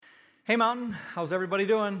Hey Mountain, how's everybody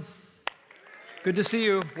doing? Good to see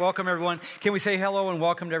you. Welcome everyone. Can we say hello and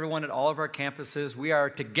welcome to everyone at all of our campuses? We are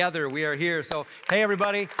together, we are here. So hey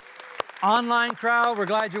everybody, online crowd, we're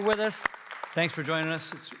glad you're with us. Thanks for joining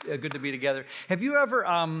us. It's good to be together. Have you ever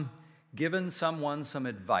given someone some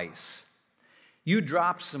advice? You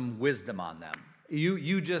dropped some wisdom on them.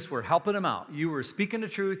 You just were helping them out. You were speaking the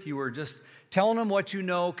truth. You were just telling them what you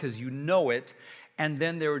know because you know it. And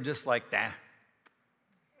then they were just like, nah,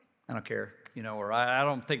 I don't care, or I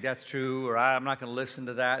don't think that's true, or I'm not going to listen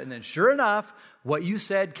to that. And then sure enough, what you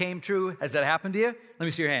said came true. Has that happened to you? Let me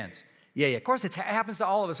see your hands. Yeah, of course it happens to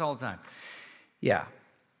all of us all the time. Yeah.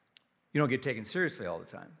 You don't get taken seriously all the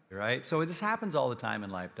time, right? So this happens all the time in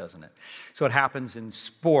life, doesn't it? So it happens in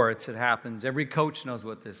sports. It happens. Every coach knows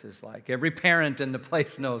what this is like. Every parent in the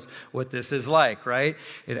place knows what this is like, right?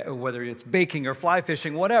 Whether it's baking or fly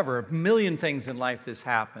fishing, whatever, a million things in life this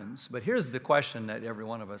happens. But here's the question that every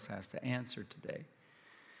one of us has to answer today.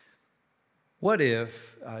 What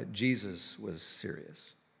if Jesus was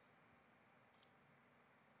serious?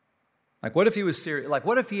 Like, what if he was serious? Like,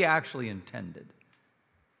 what if he actually intended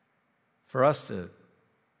for us to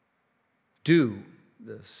do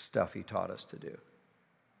the stuff he taught us to do?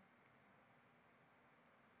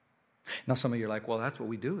 Now, some of you are like, well, that's what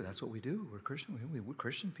we do. That's what we do. We're Christian. We're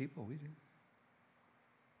Christian people. We do.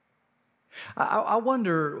 I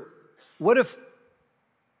wonder, what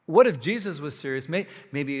if Jesus was serious?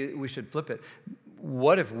 Maybe we should flip it.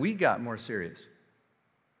 What if we got more serious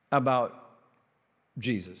about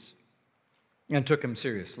Jesus and took him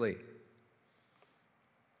seriously?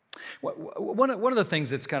 One of the things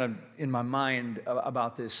that's kind of in my mind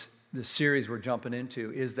about this series we're jumping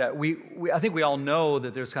into is that I think we all know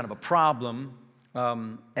that there's kind of a problem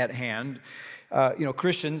at hand.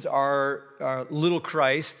 Christians are little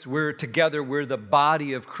Christs. We're together. We're the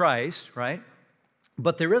body of Christ, right?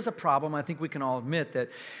 But there is a problem. I think we can all admit that,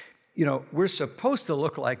 we're supposed to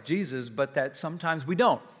look like Jesus, but that sometimes we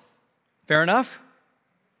don't. Fair enough?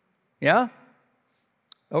 Yeah?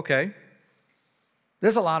 Okay.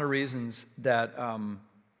 There's a lot of reasons that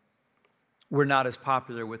we're not as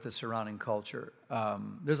popular with the surrounding culture.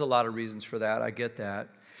 There's a lot of reasons for that. I get that.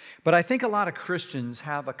 But I think a lot of Christians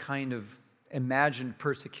have a kind of imagined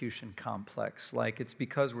persecution complex. Like it's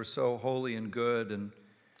because we're so holy and good, and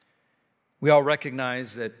we all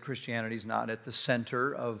recognize that Christianity is not at the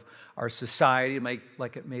center of our society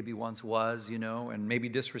like it maybe once was, and maybe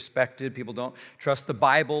disrespected. People don't trust the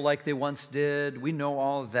Bible like they once did. We know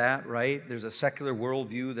all of that, right? There's a secular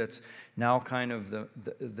worldview that's now kind of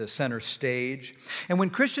the center stage. And when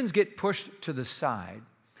Christians get pushed to the side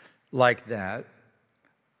like that,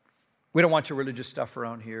 we don't want your religious stuff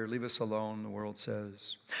around here. Leave us alone, the world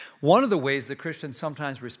says. One of the ways that Christians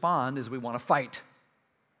sometimes respond is we want to fight.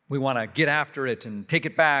 We want to get after it and take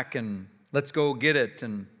it back and let's go get it.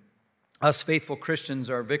 And us faithful Christians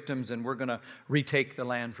are victims and we're going to retake the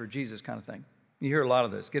land for Jesus kind of thing. You hear a lot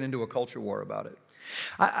of this. Get into a culture war about it.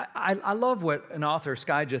 I love what an author,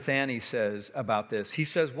 Skye Jethani, says about this. He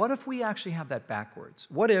says, what if we actually have that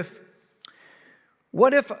backwards? What if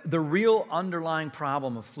the real underlying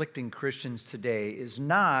problem afflicting Christians today is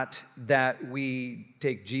not that we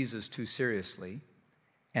take Jesus too seriously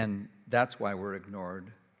and that's why we're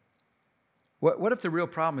ignored? What if the real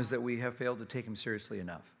problem is that we have failed to take him seriously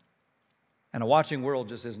enough? And a watching world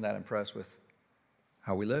just isn't that impressed with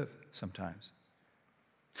how we live sometimes.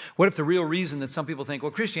 What if the real reason that some people think,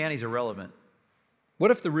 well, Christianity's irrelevant?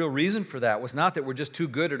 What if the real reason for that was not that we're just too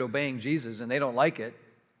good at obeying Jesus and they don't like it?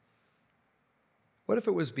 What if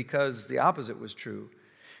it was because the opposite was true?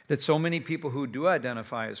 That so many people who do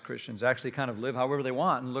identify as Christians actually kind of live however they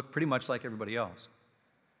want and look pretty much like everybody else?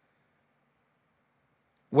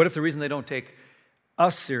 What if the reason they don't take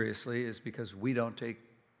us seriously is because we don't take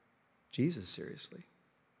Jesus seriously?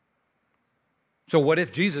 So what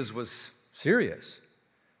if Jesus was serious?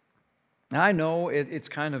 Now, I know it's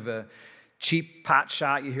kind of a cheap pot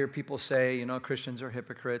shot. You hear people say, Christians are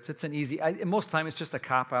hypocrites. It's an easy, most of the time it's just a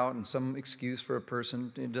cop-out and some excuse for a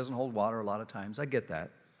person. It doesn't hold water a lot of times. I get that.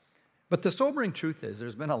 But the sobering truth is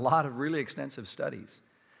there's been a lot of really extensive studies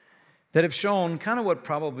that have shown kind of what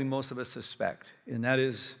probably most of us suspect, and that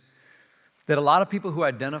is that a lot of people who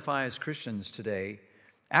identify as Christians today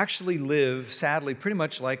actually live, sadly, pretty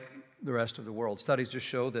much like the rest of the world. Studies just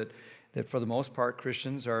show that for the most part,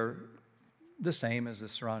 Christians are the same as the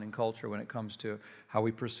surrounding culture when it comes to how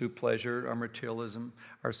we pursue pleasure, our materialism,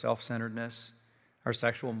 our self-centeredness, our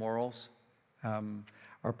sexual morals,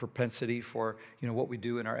 our propensity for what we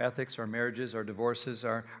do in our ethics, our marriages, our divorces,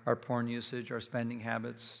 our porn usage, our spending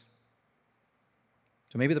habits.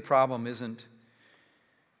 So maybe the problem isn't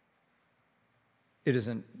It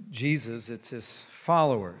isn't Jesus, it's his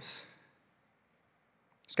followers.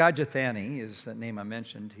 Scott Jethani is the name I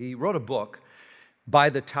mentioned. He wrote a book by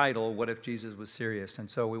the title, What If Jesus Was Serious? And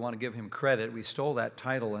so we want to give him credit. We stole that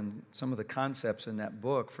title and some of the concepts in that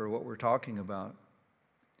book for what we're talking about.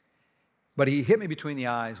 But he hit me between the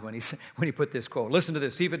eyes when he put this quote. Listen to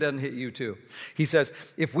this, see if it doesn't hit you too. He says,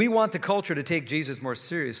 if we want the culture to take Jesus more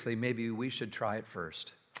seriously, maybe we should try it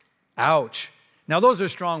first. Ouch. Now, those are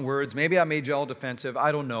strong words. Maybe I made you all defensive.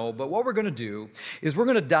 I don't know. But what we're going to do is we're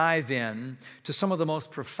going to dive in to some of the most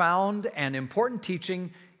profound and important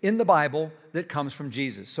teaching in the Bible that comes from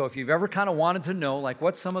Jesus. So if you've ever kind of wanted to know, like,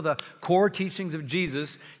 what's some of the core teachings of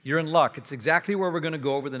Jesus, you're in luck. It's exactly where we're going to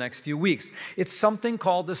go over the next few weeks. It's something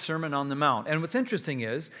called the Sermon on the Mount. And what's interesting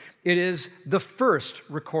is, it is the first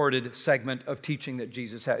recorded segment of teaching that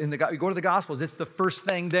Jesus had. You go to the Gospels, it's the first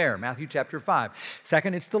thing there, Matthew chapter 5.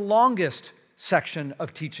 Second, it's the longest section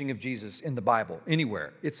of teaching of Jesus in the Bible,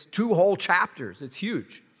 anywhere. It's 2 whole chapters. It's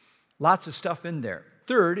huge. Lots of stuff in there.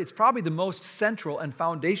 Third, it's probably the most central and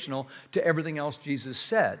foundational to everything else Jesus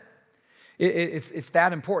said. It's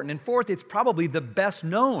that important. And fourth, it's probably the best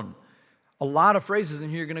known. A lot of phrases in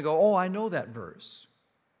here you're going to go, oh, I know that verse.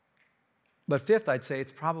 But fifth, I'd say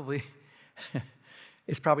it's probably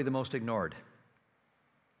the most ignored.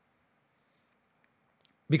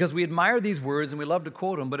 Because we admire these words and we love to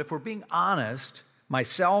quote them, but if we're being honest,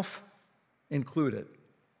 myself included,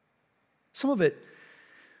 some of it,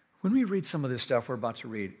 when we read some of this stuff we're about to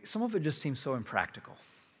read, some of it just seems so impractical.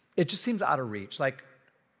 It just seems out of reach. Like,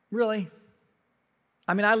 really?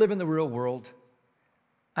 I mean, I live in the real world.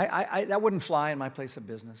 That wouldn't fly in my place of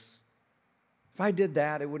business. If I did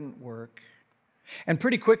that, it wouldn't work. And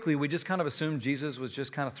pretty quickly, we just kind of assumed Jesus was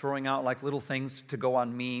just kind of throwing out like little things to go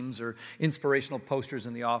on memes or inspirational posters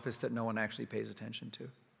in the office that no one actually pays attention to.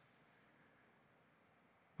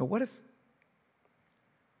 But what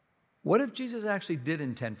if Jesus actually did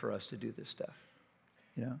intend for us to do this stuff?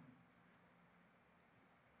 You know?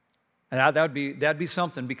 And that'd be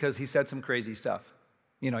something, because he said some crazy stuff.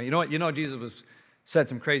 You know Jesus said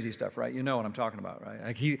some crazy stuff, right? You know what I'm talking about, right?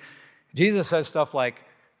 Like Jesus says stuff like,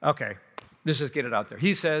 okay, let's just get it out there.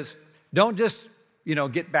 He says, don't just,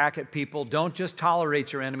 get back at people. Don't just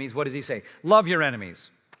tolerate your enemies. What does he say? Love your enemies.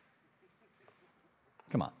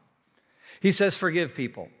 Come on. He says, forgive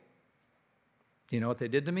people. Do you know what they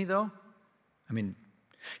did to me, though? I mean,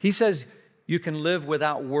 he says you can live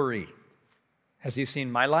without worry. Has he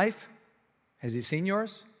seen my life? Has he seen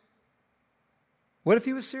yours? What if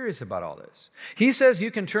he was serious about all this? He says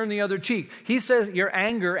you can turn the other cheek. He says your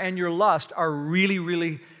anger and your lust are really,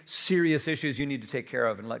 really serious issues you need to take care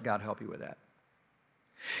of, and let God help you with that.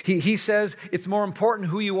 He says it's more important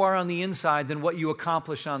who you are on the inside than what you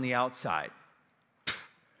accomplish on the outside.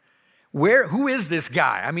 Who is this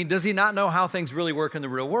guy? I mean, does he not know how things really work in the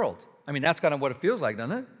real world? I mean, that's kind of what it feels like,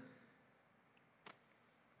 doesn't it?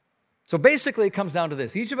 So basically, it comes down to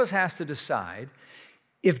this. Each of us has to decide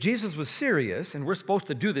if Jesus was serious and we're supposed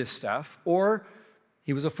to do this stuff, or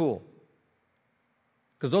he was a fool.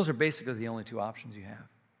 Because those are basically the only 2 options you have.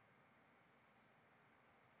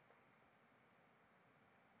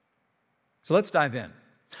 So let's dive in.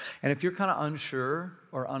 And if you're kind of unsure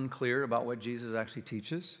or unclear about what Jesus actually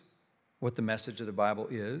teaches, what the message of the Bible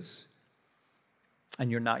is,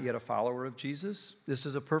 and you're not yet a follower of Jesus, this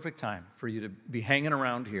is a perfect time for you to be hanging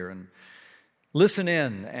around here and listen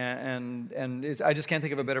in. And I just can't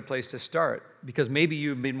think of a better place to start, because maybe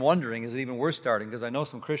you've been wondering, is it even worth starting? Because I know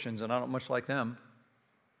some Christians, and I don't much like them,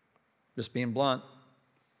 just being blunt.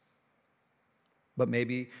 But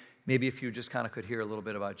maybe if you just kind of could hear a little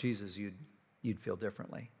bit about Jesus, you'd feel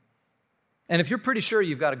differently. And if you're pretty sure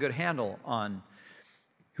you've got a good handle on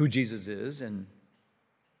who Jesus is and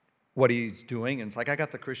what he's doing, and it's like, I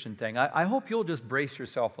got the Christian thing, I hope you'll just brace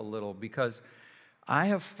yourself a little, because I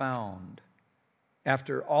have found,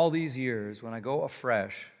 after all these years, when I go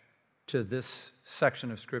afresh to this section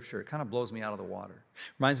of Scripture, it kind of blows me out of the water.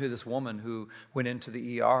 Reminds me of this woman who went into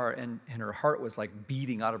the ER, and her heart was like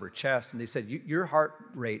beating out of her chest, and they said, your heart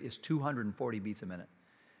rate is 240 beats a minute.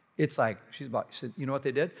 It's like, she said, you know what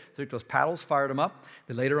they did? They took those paddles, fired them up,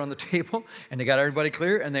 they laid her on the table, and they got everybody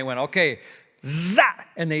clear, and they went, okay, zap!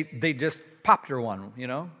 And they just popped her one,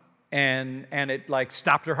 and it like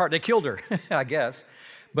stopped her heart. They killed her, I guess.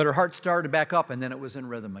 But her heart started back up, and then it was in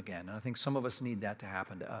rhythm again. And I think some of us need that to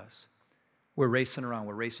happen to us. We're racing around.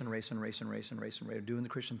 We're racing, doing the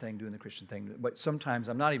Christian thing. But sometimes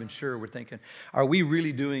I'm not even sure. We're thinking, are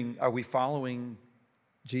we following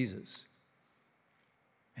Jesus?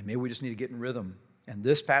 And maybe we just need to get in rhythm. And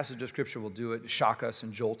this passage of Scripture will do it, shock us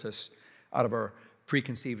and jolt us out of our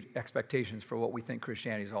preconceived expectations for what we think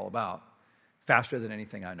Christianity is all about. faster than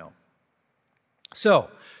anything I know. So,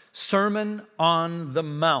 Sermon on the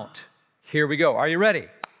Mount. Here we go. Are you ready?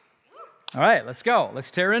 All right, let's go.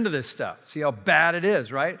 Let's tear into this stuff. See how bad it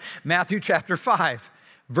is, right? Matthew chapter 5,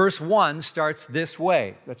 verse 1 starts this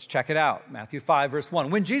way. Let's check it out. Matthew 5, verse 1.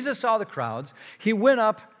 When Jesus saw the crowds, he went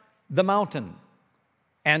up the mountain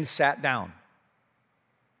and sat down.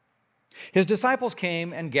 His disciples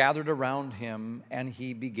came and gathered around him, and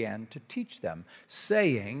he began to teach them,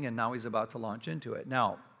 saying, and now he's about to launch into it.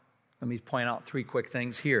 Now, let me point out 3 quick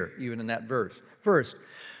things here, even in that verse. First,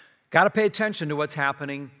 got to pay attention to what's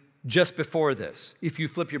happening just before this. If you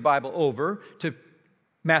flip your Bible over to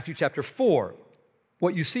Matthew chapter 4,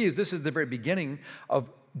 what you see is this is the very beginning of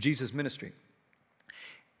Jesus' ministry.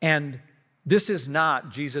 And this is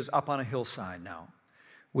not Jesus up on a hillside now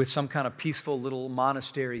with some kind of peaceful little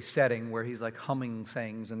monastery setting where he's like humming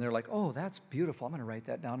things and they're like, oh, that's beautiful. I'm going to write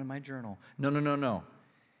that down in my journal. No.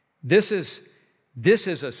 This is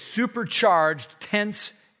a supercharged,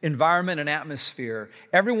 tense environment and atmosphere.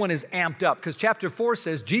 Everyone is amped up because chapter 4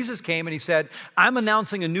 says Jesus came and he said, I'm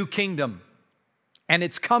announcing a new kingdom and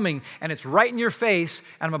it's coming and it's right in your face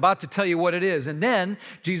and I'm about to tell you what it is. And then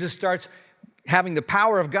Jesus starts having the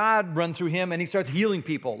power of God run through him and he starts healing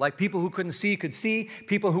people. Like people who couldn't see could see,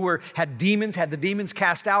 people who had the demons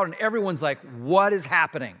cast out, and everyone's like, what is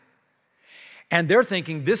happening? And they're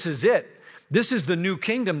thinking, this is it. This is the new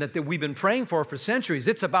kingdom that we've been praying for centuries.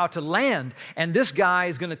 It's about to land, and this guy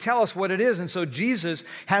is going to tell us what it is. And so Jesus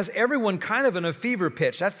has everyone kind of in a fever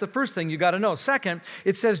pitch. That's the first thing you got to know. Second,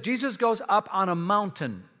 it says Jesus goes up on a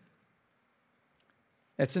mountain.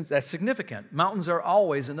 That's significant. Mountains are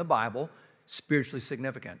always in the Bible spiritually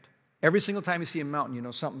significant. Every single time you see a mountain, you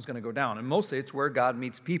know something's going to go down. And mostly it's where God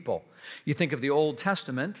meets people. You think of the Old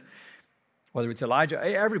Testament, whether it's Elijah,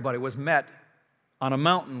 everybody was met on a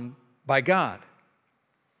mountain by God.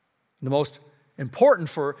 The most important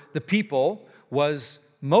for the people was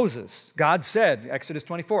Moses. God said, Exodus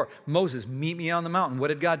 24, Moses, meet me on the mountain. What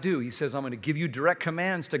did God do? He says, I'm going to give you direct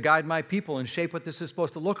commands to guide my people and shape what this is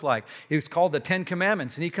supposed to look like. It was called the 10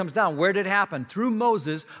 Commandments. And he comes down. Where did it happen? Through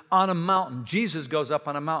Moses on a mountain. Jesus goes up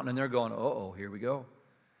on a mountain and they're going, uh-oh, here we go.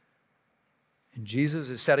 And Jesus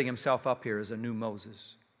is setting himself up here as a new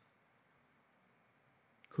Moses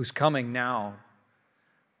who's coming now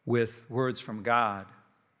with words from God.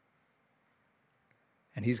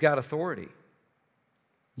 And he's got authority.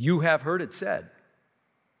 You have heard it said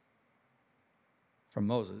from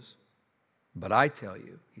Moses, but I tell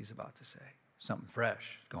you, he's about to say something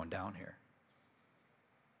fresh going down here.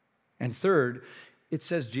 And third, it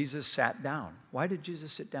says Jesus sat down. Why did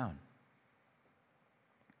Jesus sit down?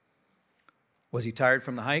 Was he tired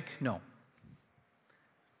from the hike? No.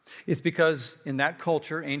 It's because in that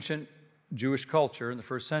culture, ancient Jewish culture in the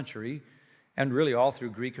first century, and really all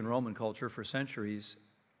through Greek and Roman culture for centuries,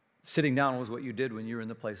 sitting down was what you did when you were in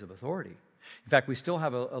the place of authority. In fact, we still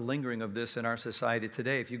have a lingering of this in our society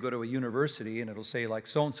today. If you go to a university and it'll say like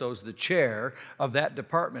so-and-so's the chair of that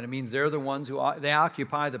department, it means they're the ones they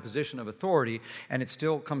occupy the position of authority, and it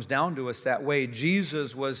still comes down to us that way.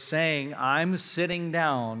 Jesus was saying, I'm sitting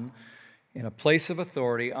down in a place of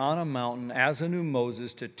authority on a mountain as a new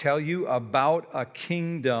Moses to tell you about a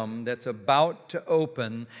kingdom that's about to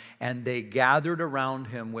open. And they gathered around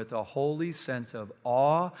him with a holy sense of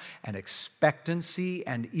awe and expectancy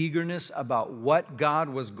and eagerness about what God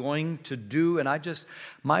was going to do. And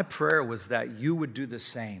my prayer was that you would do the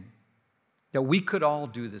same, that we could all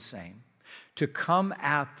do the same, to come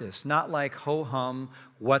at this, not like ho-hum,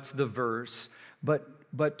 what's the verse,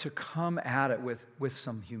 but to come at it with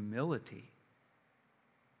some humility.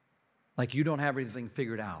 Like you don't have everything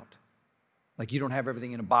figured out. Like you don't have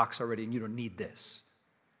everything in a box already and you don't need this.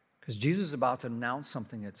 Because Jesus is about to announce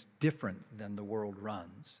something that's different than the world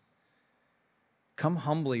runs. Come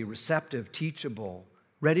humbly, receptive, teachable,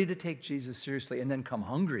 ready to take Jesus seriously, and then come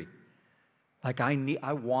hungry. Like I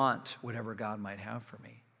want whatever God might have for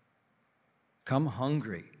me. Come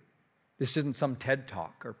hungry. This isn't some TED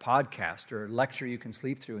Talk or podcast or lecture you can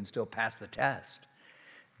sleep through and still pass the test.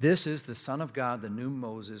 This is the Son of God, the new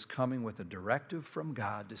Moses, coming with a directive from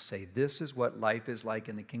God to say, this is what life is like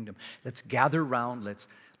in the kingdom. Let's gather around, let's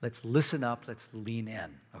listen up, let's lean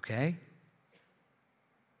in, okay?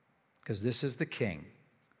 Because this is the King,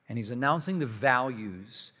 and he's announcing the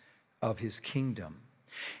values of his kingdom.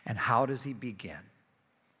 And how does he begin?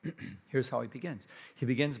 Here's how he begins. He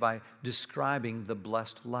begins by describing the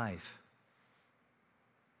blessed life.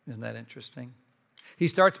 Isn't that interesting? He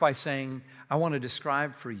starts by saying, I want to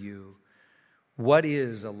describe for you what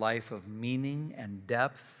is a life of meaning and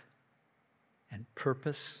depth and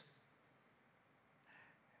purpose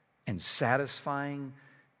and satisfying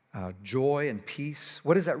joy and peace.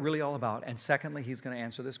 What is that really all about? And secondly, he's going to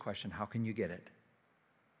answer this question: how can you get it?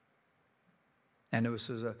 And this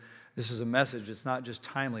is a message that's not just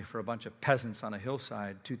timely for a bunch of peasants on a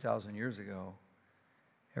hillside 2,000 years ago.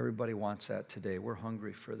 Everybody wants that today. We're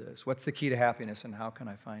hungry for this. What's the key to happiness, and how can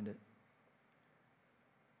I find it?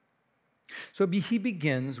 So he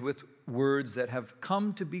begins with words that have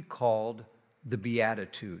come to be called the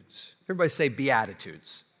Beatitudes. Everybody say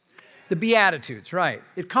Beatitudes. The Beatitudes, right.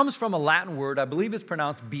 It comes from a Latin word, I believe it's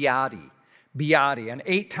pronounced beati. Beati. And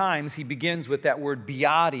 8 times he begins with that word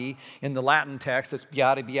beati in the Latin text. It's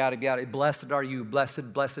beati, beati, beati. Blessed are you,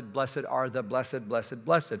 blessed, blessed, blessed are the blessed, blessed,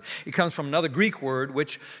 blessed. It comes from another Greek word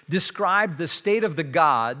which described the state of the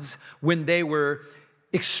gods when they were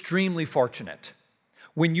extremely fortunate.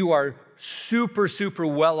 When you are super, super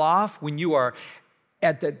well off, when you are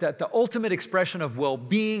at the ultimate expression of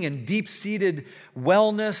well-being and deep-seated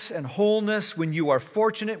wellness and wholeness, when you are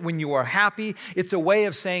fortunate, when you are happy, it's a way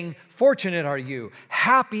of saying, fortunate are you,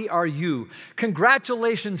 happy are you,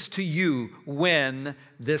 congratulations to you when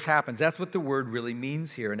this happens. That's what the word really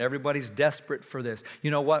means here, and everybody's desperate for this. You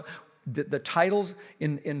know what? The titles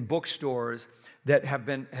in bookstores that have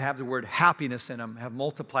the word happiness in them have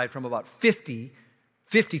multiplied from about 50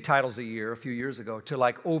 titles a year a few years ago to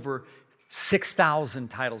like over 6,000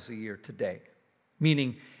 titles a year today,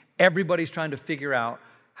 meaning everybody's trying to figure out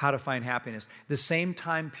how to find happiness. The same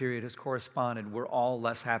time period has corresponded. We're all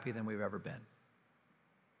less happy than we've ever been.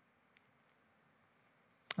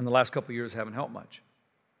 And the last couple of years haven't helped much.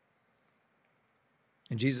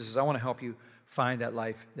 And Jesus says, I want to help you find that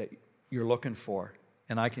life that you're looking for,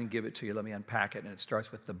 and I can give it to you. Let me unpack it. And it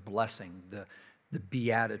starts with the blessing, the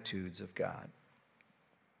Beatitudes of God.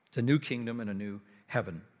 It's a new kingdom and a new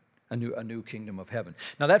heaven. A new kingdom of heaven.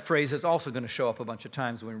 Now that phrase is also going to show up a bunch of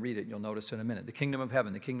times when we read it. You'll notice in a minute. The kingdom of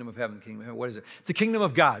heaven, the kingdom of heaven, the kingdom of heaven. What is it? It's the kingdom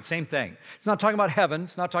of God. Same thing. It's not talking about heaven.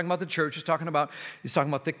 It's not talking about the church. It's talking about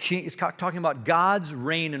the king. It's talking about God's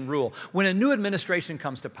reign and rule. When a new administration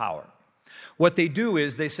comes to power, what they do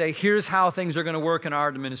is they say, here's how things are going to work in our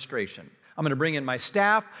administration. I'm going to bring in my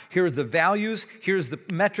staff. Here's the values. Here's the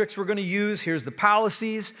metrics we're going to use. Here's the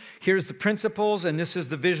policies. Here's the principles. And this is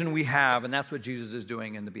the vision we have. And that's what Jesus is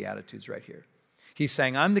doing in the Beatitudes right here. He's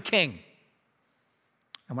saying, I'm the king.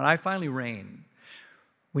 And when I finally reign,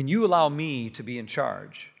 when you allow me to be in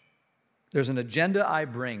charge, there's an agenda I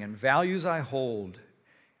bring and values I hold.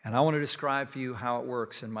 And I want to describe for you how it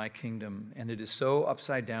works in my kingdom. And it is so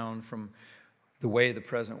upside down from the way the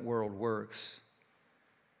present world works.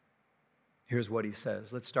 Here's what he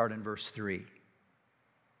says. Let's start in verse 3.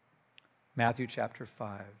 Matthew chapter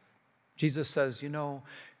 5. Jesus says,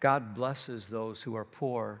 God blesses those who are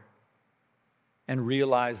poor and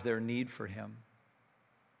realize their need for him.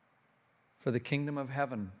 For the kingdom of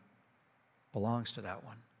heaven belongs to that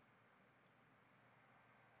one.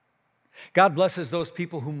 God blesses those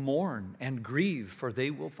people who mourn and grieve, for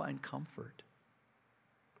they will find comfort.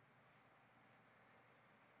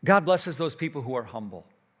 God blesses those people who are humble.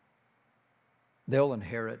 They'll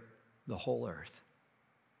inherit the whole earth.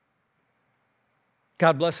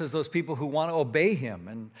 God blesses those people who want to obey him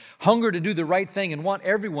and hunger to do the right thing and want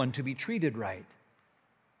everyone to be treated right,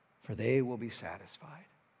 for they will be satisfied.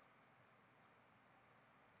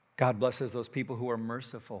 God blesses those people who are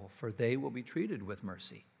merciful, for they will be treated with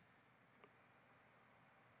mercy.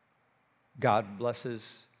 God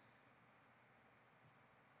blesses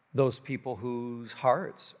those people whose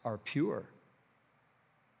hearts are pure,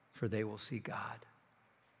 for they will see God.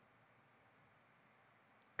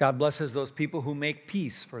 God blesses those people who make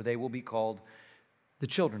peace, for they will be called the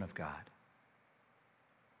children of God.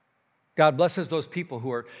 God blesses those people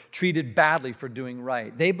who are treated badly for doing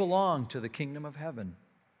right. They belong to the kingdom of heaven.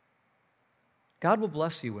 God will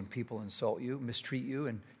bless you when people insult you, mistreat you,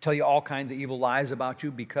 and tell you all kinds of evil lies about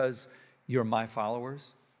you because you're my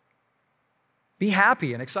followers. Be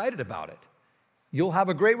happy and excited about it. You'll have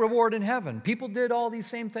a great reward in heaven. People did all these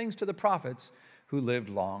same things to the prophets who lived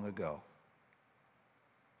long ago.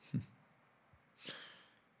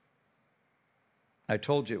 I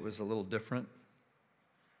told you it was a little different.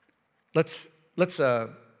 Let's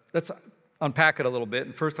unpack it a little bit.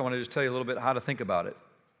 And first I want to just tell you a little bit how to think about it.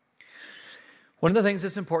 One of the things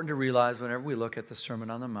that's important to realize whenever we look at the Sermon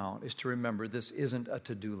on the Mount is to remember this isn't a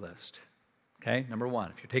to-do list. Okay, number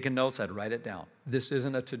one, if you're taking notes, I'd write it down. This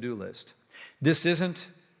isn't a to-do list. This isn't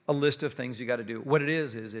a list of things you got to do. What it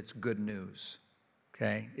is it's good news.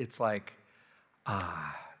 Okay, it's like,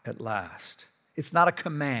 at last. It's not a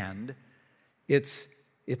command. It's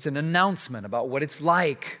an announcement about what it's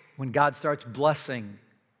like when God starts blessing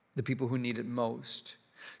the people who need it most.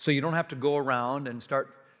 So you don't have to go around and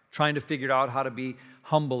start trying to figure out how to be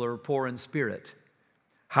humble or poor in spirit,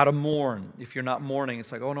 how to mourn. If you're not mourning,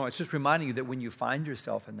 it's like, oh no, it's just reminding you that when you find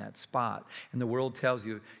yourself in that spot and the world tells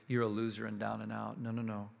you you're a loser and down and out,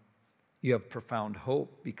 no. You have profound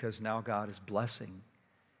hope because now God is blessing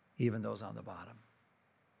even those on the bottom.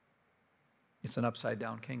 It's an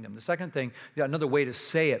upside-down kingdom. The second thing, another way to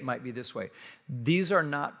say it might be this way. These are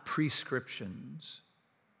not prescriptions.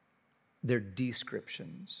 They're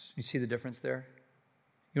descriptions. You see the difference there?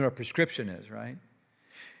 You know what a prescription is, right?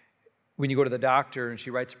 When you go to the doctor and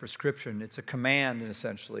she writes a prescription, it's a command,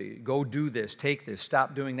 essentially. Go do this, take this,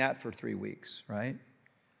 stop doing that for 3 weeks, right?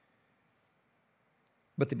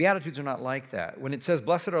 But the Beatitudes are not like that. When it says,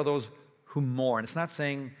 blessed are those who mourn, it's not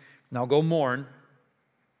saying, now go mourn.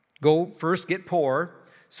 Go first get poor.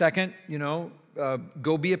 Second,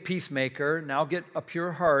 go be a peacemaker. Now get a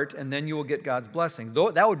pure heart, and then you will get God's blessing.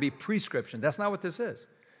 That would be prescription. That's not what this is.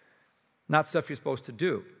 Not stuff you're supposed to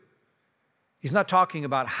do. He's not talking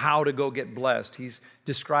about how to go get blessed. He's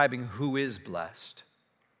describing who is blessed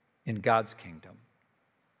in God's kingdom.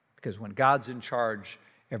 Because when God's in charge,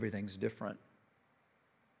 everything's different.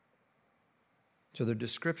 So they're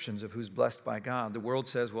descriptions of who's blessed by God. The world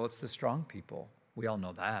says, well, it's the strong people. We all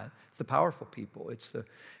know that. It's the powerful people. It's the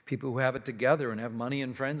people who have it together and have money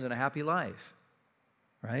and friends and a happy life.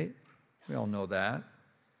 Right? We all know that.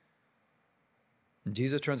 And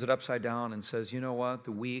Jesus turns it upside down and says, you know what?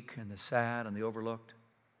 The weak and the sad and the overlooked,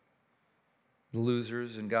 the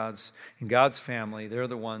losers in God's family, they're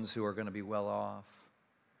the ones who are going to be well off.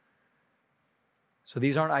 So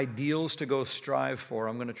these aren't ideals to go strive for.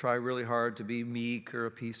 I'm going to try really hard to be meek or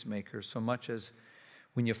a peacemaker, so much as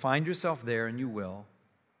when you find yourself there, and you will,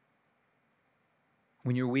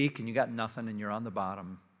 when you're weak and you got nothing and you're on the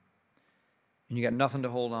bottom, and you got nothing to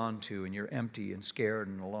hold on to, and you're empty and scared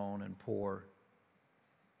and alone and poor,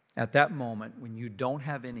 at that moment when you don't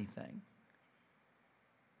have anything,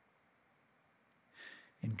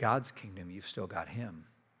 in God's kingdom, you've still got Him,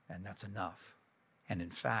 and that's enough. And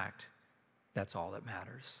in fact, that's all that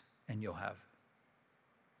matters, and you'll have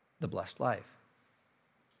the blessed life.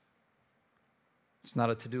 It's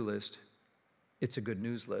not a to-do list. It's a good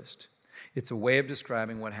news list. It's a way of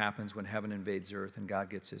describing what happens when heaven invades earth and God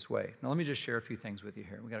gets His way. Now, let me just share a few things with you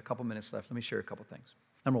here. We've got a couple minutes left. Let me share a couple things.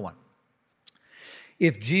 Number one,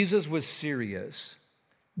 if Jesus was serious,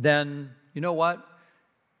 then you know what?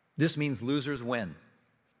 This means losers win,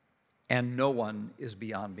 and no one is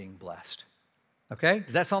beyond being blessed. Okay?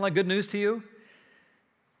 Does that sound like good news to you?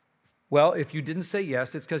 Well, if you didn't say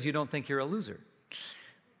yes, it's because you don't think you're a loser.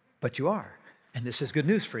 But you are. And this is good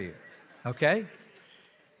news for you, okay?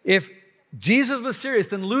 If Jesus was serious,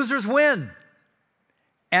 then losers win.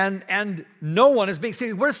 And no one is being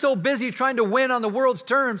serious. We're so busy trying to win on the world's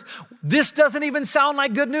terms, this doesn't even sound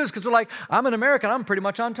like good news because we're like, I'm an American, I'm pretty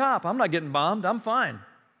much on top. I'm not getting bombed, I'm fine.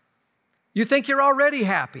 You think you're already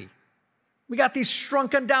happy. We got these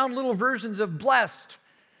shrunken down little versions of blessed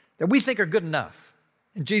that we think are good enough.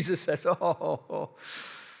 And Jesus says,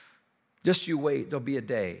 just you wait, there'll be a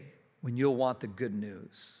day when you'll want the good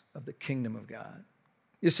news of the kingdom of God.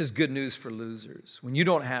 This is good news for losers. When you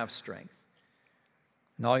don't have strength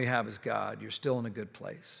and all you have is God, you're still in a good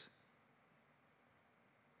place.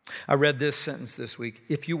 I read this sentence this week.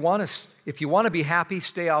 If you want to be happy,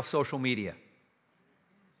 stay off social media.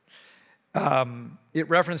 It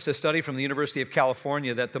referenced a study from the University of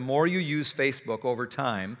California that the more you use Facebook over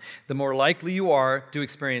time, the more likely you are to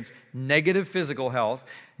experience negative physical health,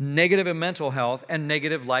 negative mental health, and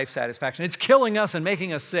negative life satisfaction. It's killing us and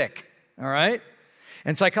making us sick, all right?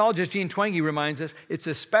 And psychologist Jean Twenge reminds us it's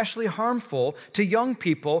especially harmful to young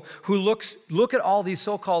people who look at all these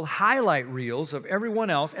so-called highlight reels of everyone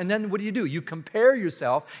else, and then what do? You compare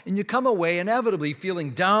yourself, and you come away inevitably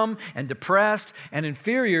feeling dumb and depressed and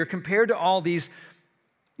inferior compared to all these,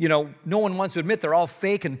 no one wants to admit they're all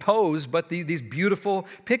fake and posed, but these beautiful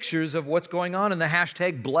pictures of what's going on in the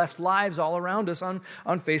hashtag blessed lives all around us on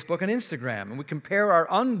Facebook and Instagram. And we compare our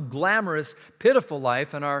unglamorous, pitiful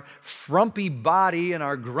life and our frumpy body and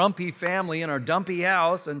our grumpy family and our dumpy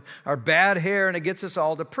house and our bad hair, and it gets us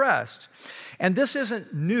all depressed. And this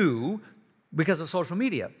isn't new because of social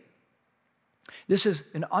media. This is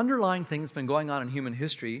an underlying thing that's been going on in human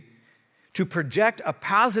history. To project a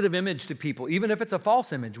positive image to people, even if it's a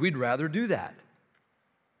false image, we'd rather do that.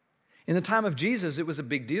 In the time of Jesus, it was a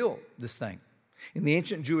big deal, this thing. In the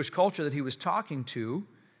ancient Jewish culture that he was talking to,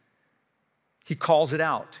 he calls it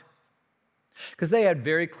out. Because they had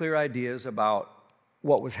very clear ideas about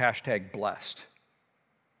what was hashtag blessed.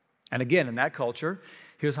 And again, in that culture,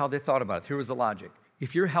 here's how they thought about it. Here was the logic.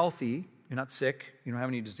 If you're healthy, you're not sick, you don't have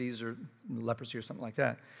any disease or leprosy or something like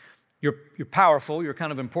that, You're powerful, you're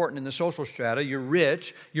kind of important in the social strata, you're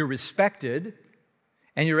rich, you're respected,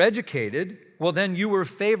 and you're educated, well, then you were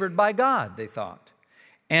favored by God, they thought.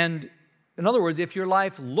 And in other words, if your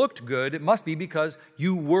life looked good, it must be because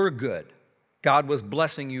you were good. God was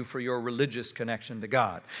blessing you for your religious connection to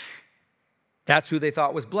God. That's who they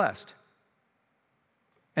thought was blessed.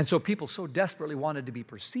 And so people so desperately wanted to be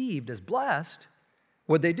perceived as blessed,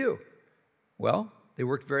 what'd they do? Well, they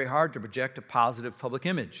worked very hard to project a positive public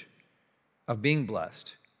image of being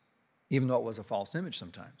blessed, even though it was a false image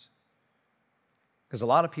sometimes. Because a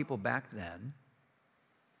lot of people back then,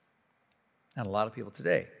 and a lot of people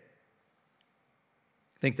today,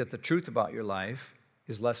 think that the truth about your life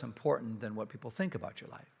is less important than what people think about your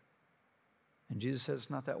life. And Jesus says, it's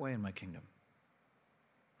not that way in my kingdom.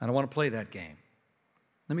 I don't want to play that game.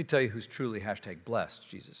 Let me tell you who's truly #blessed,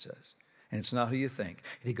 Jesus says. And it's not who you think.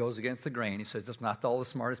 And he goes against the grain. He says it's not all the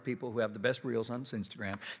smartest people who have the best reels on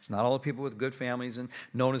Instagram. It's not all the people with good families and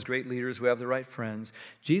known as great leaders who have the right friends.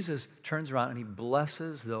 Jesus turns around and he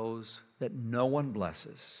blesses those that no one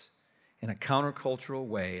blesses in a countercultural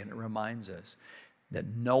way. And it reminds us that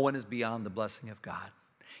no one is beyond the blessing of God.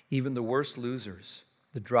 Even the worst losers,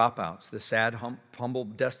 the dropouts, the sad, humble,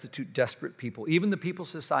 destitute, desperate people, even the people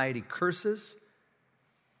society curses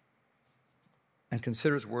and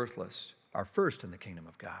considers worthless, are first in the kingdom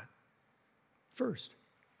of God. First.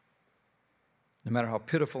 No matter how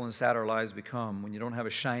pitiful and sad our lives become, when you don't have a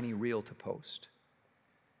shiny reel to post,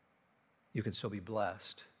 you can still be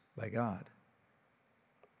blessed by God.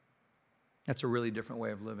 That's a really different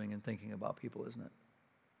way of living and thinking about people, isn't it?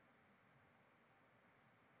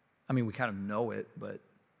 I mean, we kind of know it, but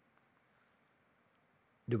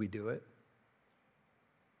do we do it?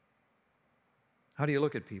 How do you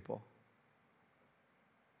look at people?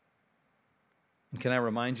 And can I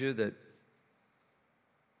remind you that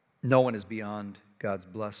no one is beyond God's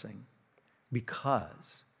blessing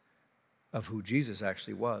because of who Jesus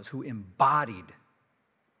actually was, who embodied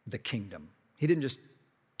the kingdom. He didn't just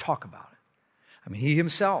talk about it. I mean, he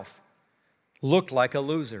himself looked like a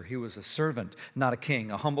loser. He was a servant, not a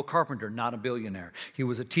king, a humble carpenter, not a billionaire. He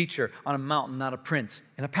was a teacher on a mountain, not a prince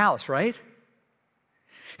in a palace, right?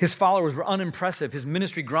 His followers were unimpressive. His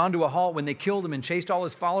ministry ground to a halt when they killed him and chased all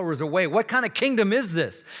his followers away. What kind of kingdom is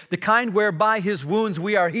this? The kind where by his wounds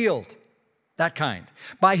we are healed. That kind.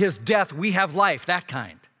 By his death we have life. That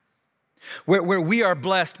kind. Where we are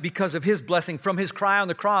blessed because of his blessing. From his cry on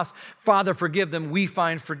the cross, Father, forgive them, we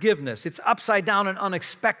find forgiveness. It's upside down and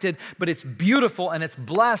unexpected, but it's beautiful and it's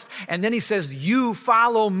blessed. And then he says, you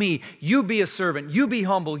follow me. You be a servant. You be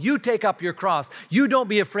humble. You take up your cross. You don't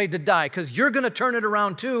be afraid to die because you're going to turn it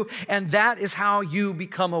around too. And that is how you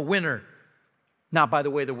become a winner. Not by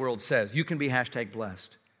the way the world says. You can be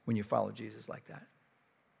 #blessed when you follow Jesus like that.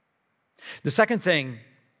 The second thing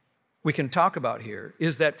we can talk about here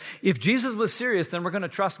is that if Jesus was serious, then we're going to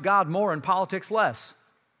trust God more and politics less.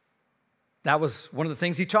 That was one of the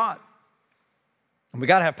things he taught. And we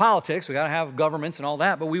got to have politics, we got to have governments and all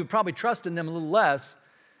that, but we would probably trust in them a little less.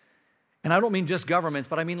 And I don't mean just governments,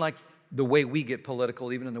 but I mean like the way we get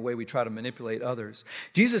political, even in the way we try to manipulate others.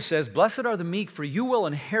 Jesus says, blessed are the meek, for you will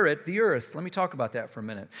inherit the earth. Let me talk about that for a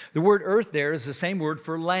minute. The word earth there is the same word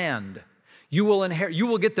for land. You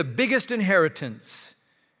will get the biggest inheritance.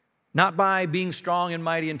 Not by being strong and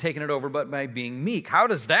mighty and taking it over, but by being meek. How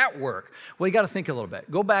does that work? Well, you got to think a little bit.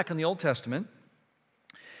 Go back in the Old Testament.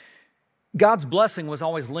 God's blessing was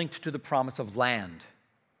always linked to the promise of land.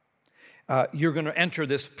 You're going to enter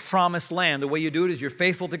this promised land. The way you do it is you're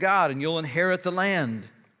faithful to God and you'll inherit the land.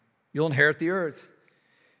 You'll inherit the earth.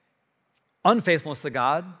 Unfaithfulness to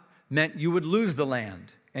God meant you would lose the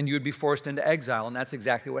land and you would be forced into exile, and that's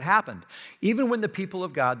exactly what happened. Even when the people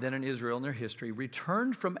of God then in Israel in their history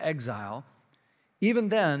returned from exile, even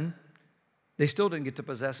then, they still didn't get to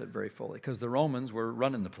possess it very fully because the Romans were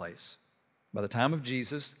running the place. By the time of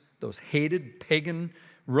Jesus, those hated pagan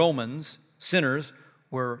Romans, sinners,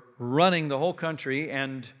 were running the whole country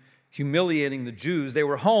and humiliating the Jews. They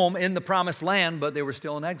were home in the promised land, but they were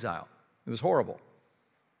still in exile. It was horrible.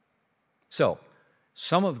 So,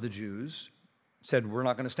 some of the Jews said, we're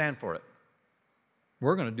not going to stand for it.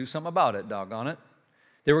 We're going to do something about it, doggone it.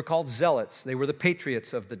 They were called zealots. They were the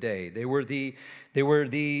patriots of the day. They were the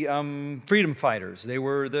freedom fighters. They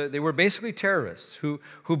were basically terrorists who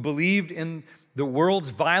believed in the world's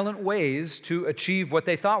violent ways to achieve what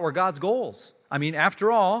they thought were God's goals. I mean,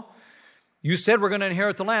 after all, you said we're going to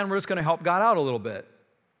inherit the land. We're just going to help God out a little bit.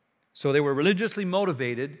 So they were religiously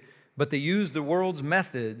motivated, but they used the world's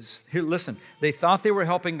methods. Here, listen, they thought they were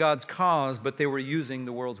helping God's cause, but they were using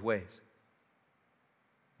the world's ways.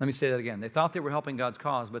 Let me say that again. They thought they were helping God's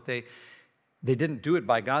cause, but they They didn't do it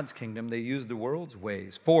by God's kingdom. They used the world's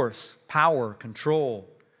ways, force, power, control.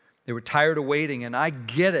 They were tired of waiting, and I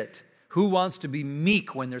get it. Who wants to be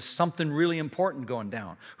meek when there's something really important going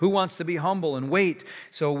down? Who wants to be humble and wait?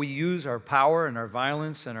 So we use our power and our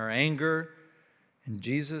violence and our anger. And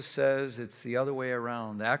Jesus says it's the other way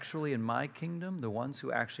around. Actually, in my kingdom, the ones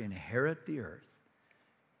who actually inherit the earth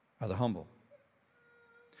are the humble,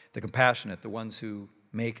 the compassionate, the ones who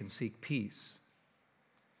make and seek peace.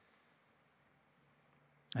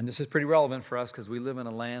 And this is pretty relevant for us because we live in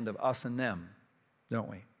a land of us and them, don't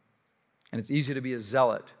we? And it's easy to be a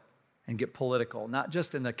zealot and get political, not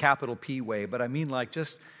just in the capital P way, but I mean like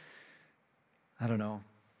just, I don't know,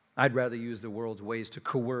 I'd rather use the world's ways to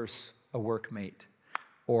coerce a workmate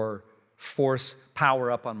or force power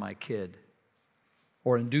up on my kid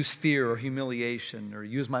or induce fear or humiliation or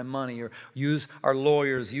use my money or use our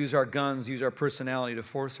lawyers, use our guns, use our personality to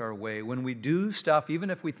force our way. When we do stuff, even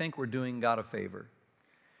if we think we're doing God a favor,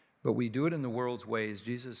 but we do it in the world's ways,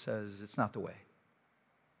 Jesus says it's not the way.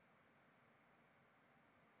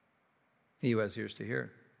 He who has ears to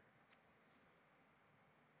hear.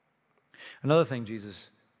 Another thing Jesus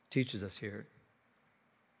teaches us here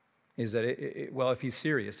is that, if he's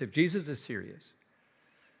serious, if Jesus is serious,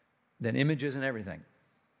 then image isn't everything.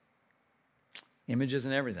 Image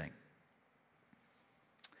isn't everything.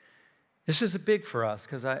 This is big for us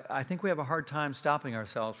because I think we have a hard time stopping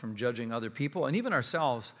ourselves from judging other people and even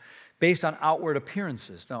ourselves based on outward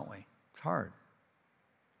appearances, don't we? It's hard.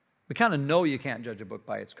 We kind of know you can't judge a book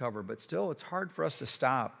by its cover, but still it's hard for us to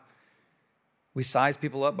stop. We size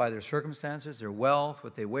people up by their circumstances, their wealth,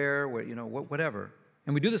 what they wear, whatever.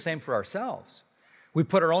 And we do the same for ourselves. We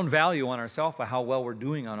put our own value on ourselves by how well we're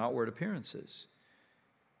doing on outward appearances.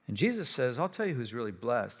 And Jesus says, I'll tell you who's really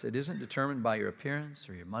blessed. It isn't determined by your appearance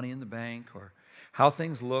or your money in the bank or how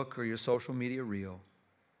things look or your social media reel.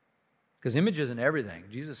 Because image isn't everything.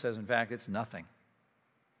 Jesus says, in fact, it's nothing.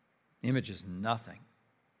 Image is nothing.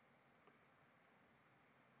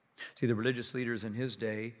 See, the religious leaders in his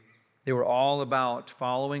day, they were all about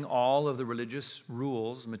following all of the religious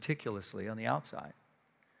rules meticulously on the outside.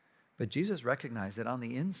 But Jesus recognized that on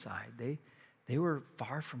the inside, they were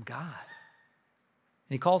far from God.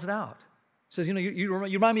 And he calls it out. He says, you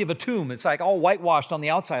remind me of a tomb. It's like all whitewashed on the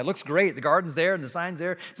outside. It looks great. The garden's there and the sign's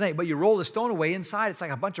there. It's nice. But you roll the stone away inside, it's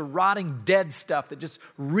like a bunch of rotting dead stuff that just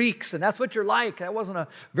reeks. And that's what you're like. That wasn't a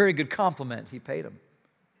very good compliment he paid him.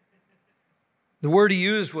 The word he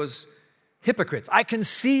used was hypocrites. I can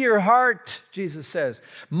see your heart, Jesus says.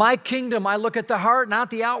 My kingdom, I look at the heart, not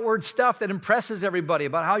the outward stuff that impresses everybody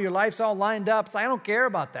about how your life's all lined up. So I don't care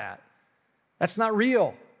about that. That's not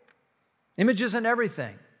real. Image isn't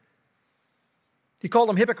everything. He called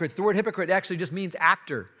them hypocrites. The word hypocrite actually just means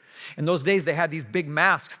actor. In those days, they had these big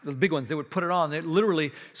masks, the big ones. They would put it on.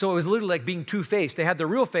 So it was literally like being two-faced. They had the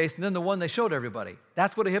real face and then the one they showed everybody.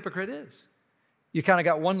 That's what a hypocrite is. You kind of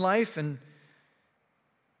got one life and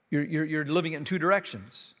you're living it in two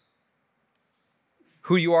directions.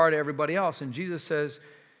 Who you are to everybody else. And Jesus says,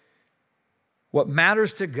 what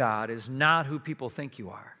matters to God is not who people think you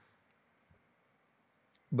are,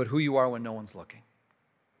 but who you are when no one's looking.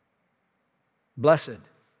 Blessed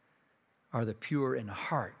are the pure in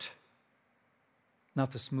heart,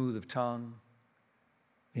 not the smooth of tongue,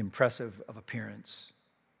 the impressive of appearance.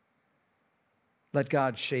 Let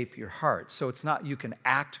God shape your heart. So it's not you can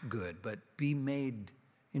act good, but be made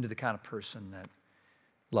into the kind of person that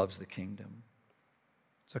loves the kingdom.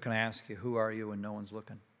 So can I ask you, who are you when no one's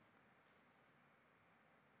looking?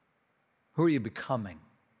 Who are you becoming?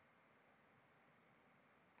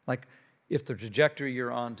 Like, if the trajectory you're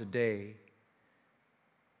on today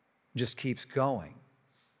just keeps going,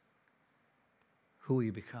 who will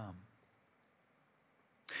you become?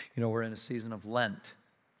 We're in a season of Lent,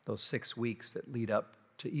 those 6 weeks that lead up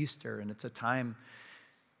to Easter, and it's a time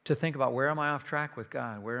to think about, where am I off track with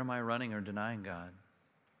God? Where am I running or denying God?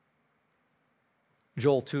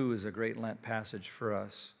 Joel 2 is a great Lent passage for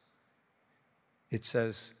us. It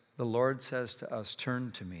says, the Lord says to us,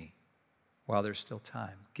 turn to me while there's still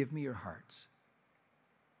time. Give me your hearts.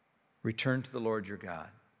 Return to the Lord your God,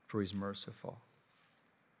 for he's merciful.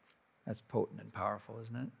 That's potent and powerful,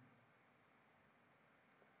 isn't it?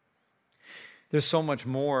 There's so much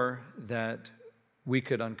more that we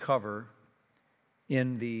could uncover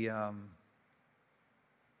in the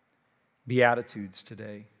Beatitudes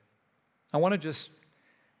today. I want to just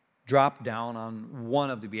drop down on one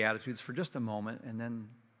of the Beatitudes for just a moment and then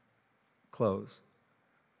close.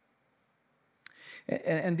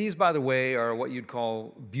 And these, by the way, are what you'd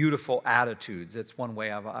call beautiful attitudes. That's one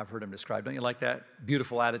way I've heard them described. Don't you like that?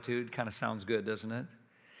 Beautiful attitude kind of sounds good, doesn't it?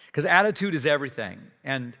 Because attitude is everything.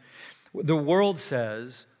 And The world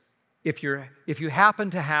says if you happen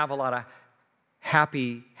to have a lot of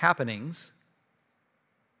happy happenings,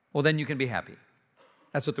 well, then you can be happy.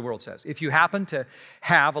 That's what the world says. If you happen to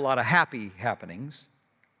have a lot of happy happenings,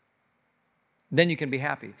 then you can be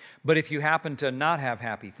happy. But if you happen to not have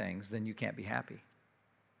happy things, then you can't be happy.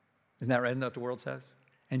 Isn't that right? Isn't that what the world says?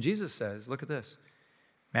 And Jesus says, look at this.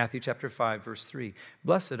 Matthew chapter 5, verse 3.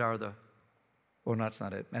 Blessed are the, oh, no, that's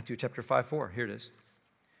not it. Matthew chapter 5, 4. Here it is.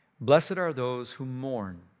 Blessed are those who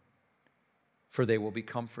mourn, for they will be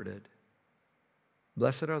comforted.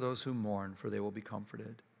 Blessed are those who mourn, for they will be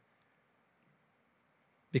comforted.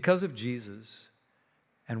 Because of Jesus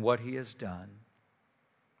and what he has done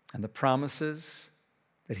and the promises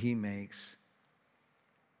that he makes,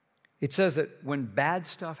 it says that when bad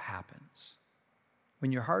stuff happens,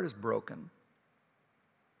 when your heart is broken,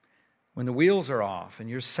 when the wheels are off and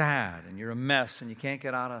you're sad and you're a mess and you can't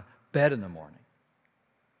get out of bed in the morning,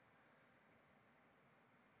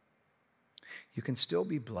 you can still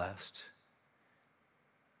be blessed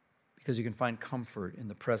because you can find comfort in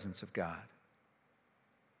the presence of God.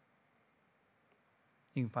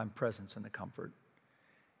 You can find presence in the comfort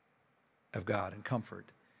of God and comfort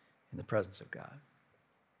in the presence of God.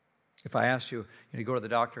 If I asked you, you go to the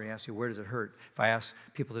doctor, he asks you, where does it hurt? If I ask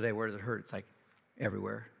people today, where does it hurt? It's like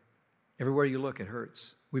everywhere. Everywhere you look, it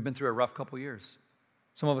hurts. We've been through a rough couple years.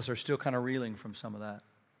 Some of us are still kind of reeling from some of that.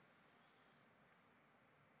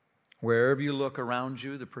 Wherever you look around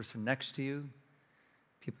you, the person next to you,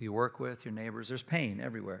 people you work with, your neighbors, there's pain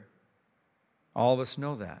everywhere. All of us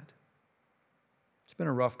know that. It's been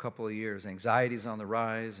a rough couple of years. Anxiety's on the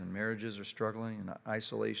rise, and marriages are struggling, and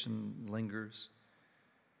isolation lingers.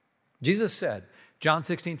 Jesus said, John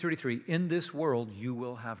 16:33, in this world you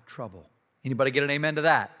will have trouble. Anybody get an amen to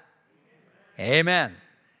that? Amen.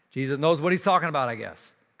 Jesus knows what he's talking about, I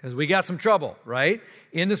guess, because we got some trouble, right?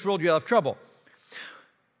 In this world you'll have trouble.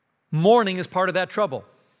 Mourning is part of that trouble,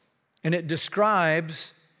 and it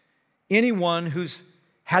describes anyone who's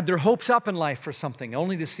had their hopes up in life for something,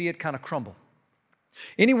 only to see it kind of crumble.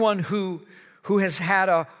 Anyone who has had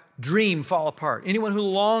a dream fall apart. Anyone who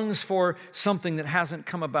longs for something that hasn't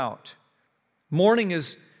come about. Mourning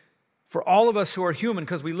is for all of us who are human,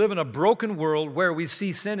 because we live in a broken world where we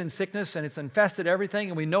see sin and sickness and it's infested everything,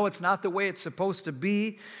 and we know it's not the way it's supposed to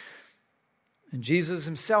be. And Jesus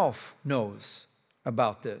himself knows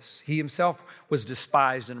about this. He himself was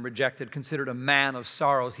despised and rejected, considered a man of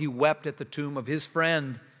sorrows. He wept at the tomb of his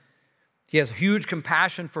friend. He has huge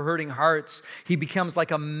compassion for hurting hearts. He becomes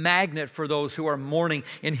like a magnet for those who are mourning.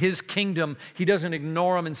 In his kingdom, he doesn't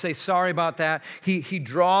ignore them and say, sorry about that. He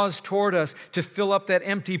draws toward us to fill up that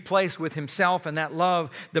empty place with himself and that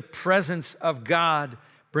love. The presence of God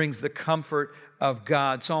brings the comfort of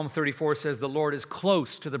God. Psalm 34 says, the Lord is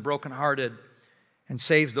close to the brokenhearted and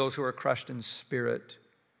saves those who are crushed in spirit.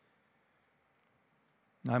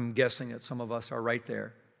 I'm guessing that some of us are right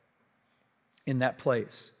there in that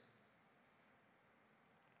place.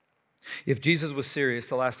 If Jesus was serious,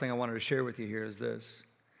 the last thing I wanted to share with you here is this.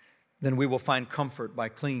 Then we will find comfort by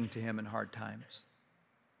clinging to him in hard times.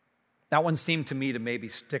 That one seemed to me to maybe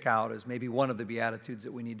stick out as maybe one of the Beatitudes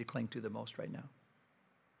that we need to cling to the most right now.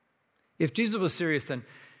 If Jesus was serious, then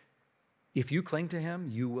if you cling to him,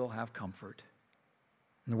 you will have comfort.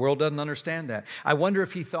 And the world doesn't understand that. I wonder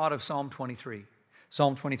if he thought of Psalm 23.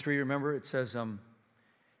 Psalm 23, remember, it says,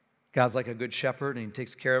 God's like a good shepherd, and he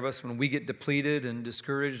takes care of us when we get depleted and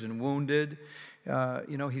discouraged and wounded.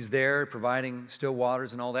 He's there providing still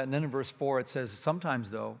waters and all that. And then in verse 4, it says,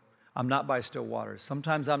 sometimes, though, I'm not by still waters.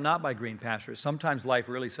 Sometimes I'm not by green pastures. Sometimes life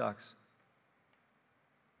really sucks.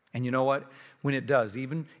 And you know what? When it does,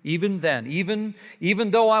 even then,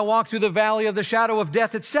 even though I walk through the valley of the shadow of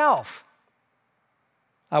death itself,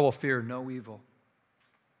 I will fear no evil.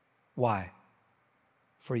 Why?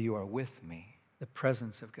 For you are with me. The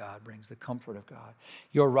presence of God brings the comfort of God.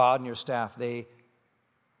 Your rod and your staff, they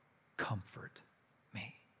comfort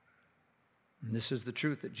me. And this is the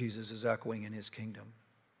truth that Jesus is echoing in his kingdom.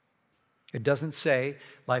 It doesn't say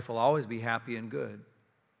life will always be happy and good,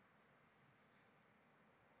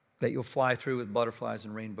 that you'll fly through with butterflies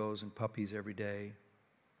and rainbows and puppies every day.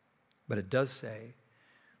 But it does say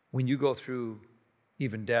when you go through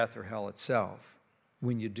even death or hell itself,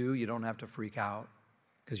 when you do, you don't have to freak out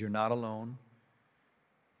because you're not alone.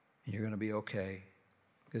 And you're going to be okay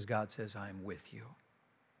because God says, I am with you.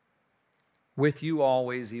 With you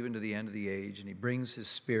always, even to the end of the age. And he brings his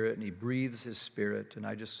spirit and he breathes his spirit. And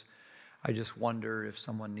I just wonder if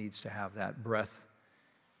someone needs to have that breath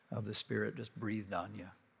of the Spirit just breathed on you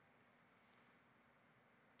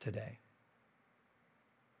today.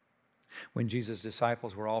 When Jesus'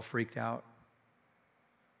 disciples were all freaked out,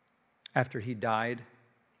 after he died,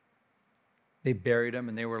 they buried him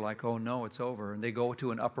and they were like, oh no, it's over. And they go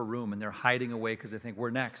to an upper room and they're hiding away because they think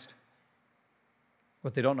we're next.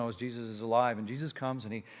 What they don't know is Jesus is alive. And Jesus comes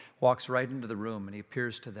and he walks right into the room and he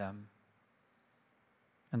appears to them.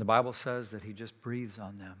 And the Bible says that he just breathes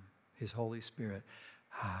on them, his Holy Spirit.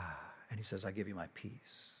 And he says, I give you my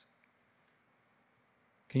peace.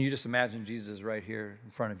 Can you just imagine Jesus right here in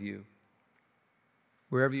front of you?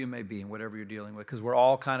 Wherever you may be and whatever you're dealing with, because we're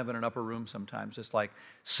all kind of in an upper room sometimes, just like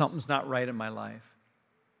something's not right in my life.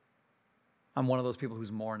 I'm one of those people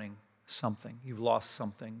who's mourning something. You've lost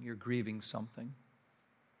something. You're grieving something.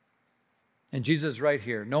 And Jesus is right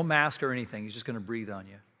here. No mask or anything. He's just going to breathe on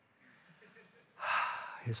you.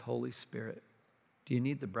 His Holy Spirit. Do you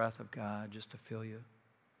need the breath of God just to fill you,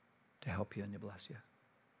 to help you and to bless you?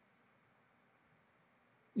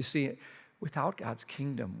 You see, without God's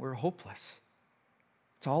kingdom, we're hopeless.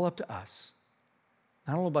 It's all up to us.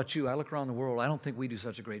 I don't know about you. I look around the world. I don't think we do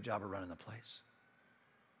such a great job of running the place.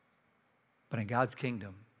 But in God's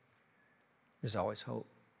kingdom, there's always hope.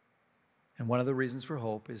 And one of the reasons for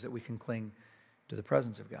hope is that we can cling to the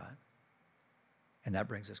presence of God. And that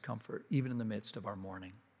brings us comfort, even in the midst of our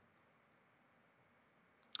mourning.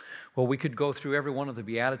 Well, we could go through every one of the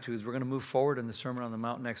Beatitudes. We're going to move forward in the Sermon on the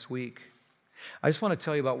Mount next week. I just want to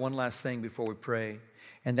tell you about one last thing before we pray,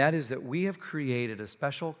 and that is that we have created a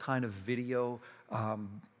special kind of video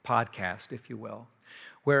podcast, if you will,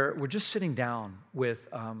 where we're just sitting down with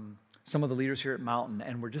some of the leaders here at Mountain,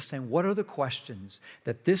 and we're just saying, what are the questions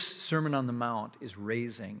that this Sermon on the Mount is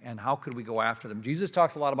raising, and how could we go after them? Jesus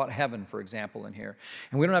talks a lot about heaven, for example, in here.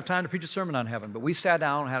 And we don't have time to preach a sermon on heaven, but we sat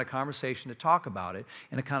down and had a conversation to talk about it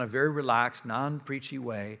in a kind of very relaxed, non-preachy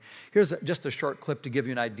way. Here's just a short clip to give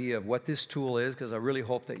you an idea of what this tool is, because I really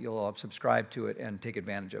hope that you'll subscribe to it and take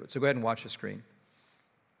advantage of it. So go ahead and watch the screen.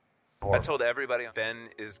 I told everybody Ben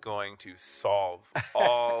is going to solve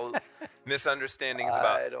all misunderstandings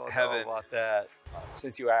about heaven. I don't know about that.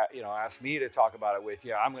 Since you asked me to talk about it with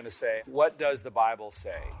you, I'm going to say, what does the Bible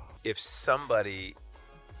say? If somebody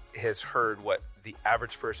has heard what the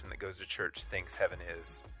average person that goes to church thinks heaven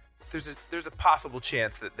is, there's a possible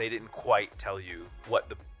chance that they didn't quite tell you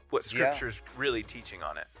what Scripture's really teaching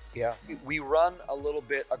on it. Yeah. We run a little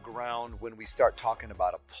bit aground when we start talking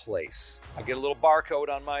about a place. I get a little barcode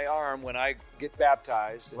on my arm when I get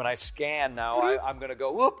baptized. When I scan now, I'm going to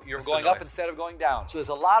go, whoop, you're going up instead of going down. So there's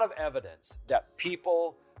a lot of evidence that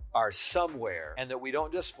people are somewhere and that we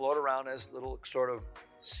don't just float around as little sort of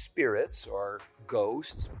spirits or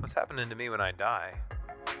ghosts. What's happening to me when I die?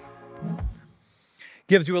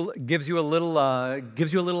 Gives you a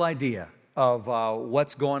little idea of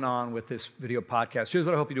what's going on with this video podcast. Here's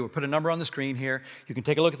what I hope you do. We'll put a number on the screen here. You can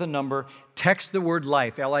take a look at the number. Text the word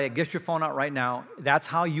life, L-I. Get your phone out right now. That's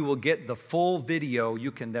how you will get the full video.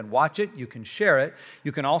 You can then watch it. You can share it.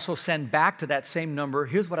 You can also send back to that same number.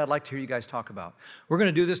 Here's what I'd like to hear you guys talk about. We're going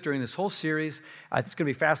to do this during this whole series. It's going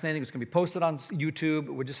to be fascinating. It's going to be posted on YouTube.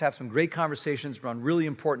 We'll just have some great conversations around really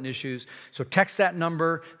important issues. So text that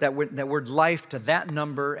number, that word life, to that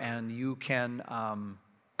number, and you can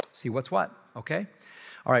see what's what, okay?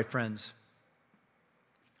 All right, friends.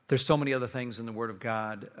 There's so many other things in the Word of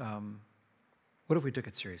God. What if we took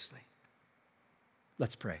it seriously?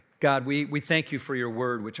 Let's pray. God, we thank you for your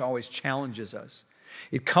Word, which always challenges us.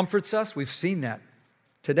 It comforts us. We've seen that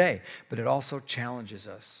today, but it also challenges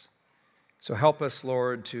us. So help us,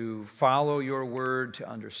 Lord, to follow your Word, to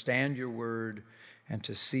understand your Word, and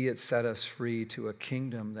to see it set us free to a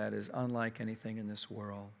kingdom that is unlike anything in this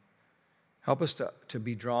world. Help us to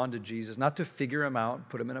be drawn to Jesus, not to figure him out,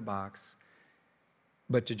 put him in a box,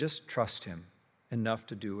 but to just trust him enough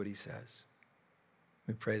to do what he says.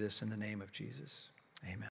 We pray this in the name of Jesus. Amen.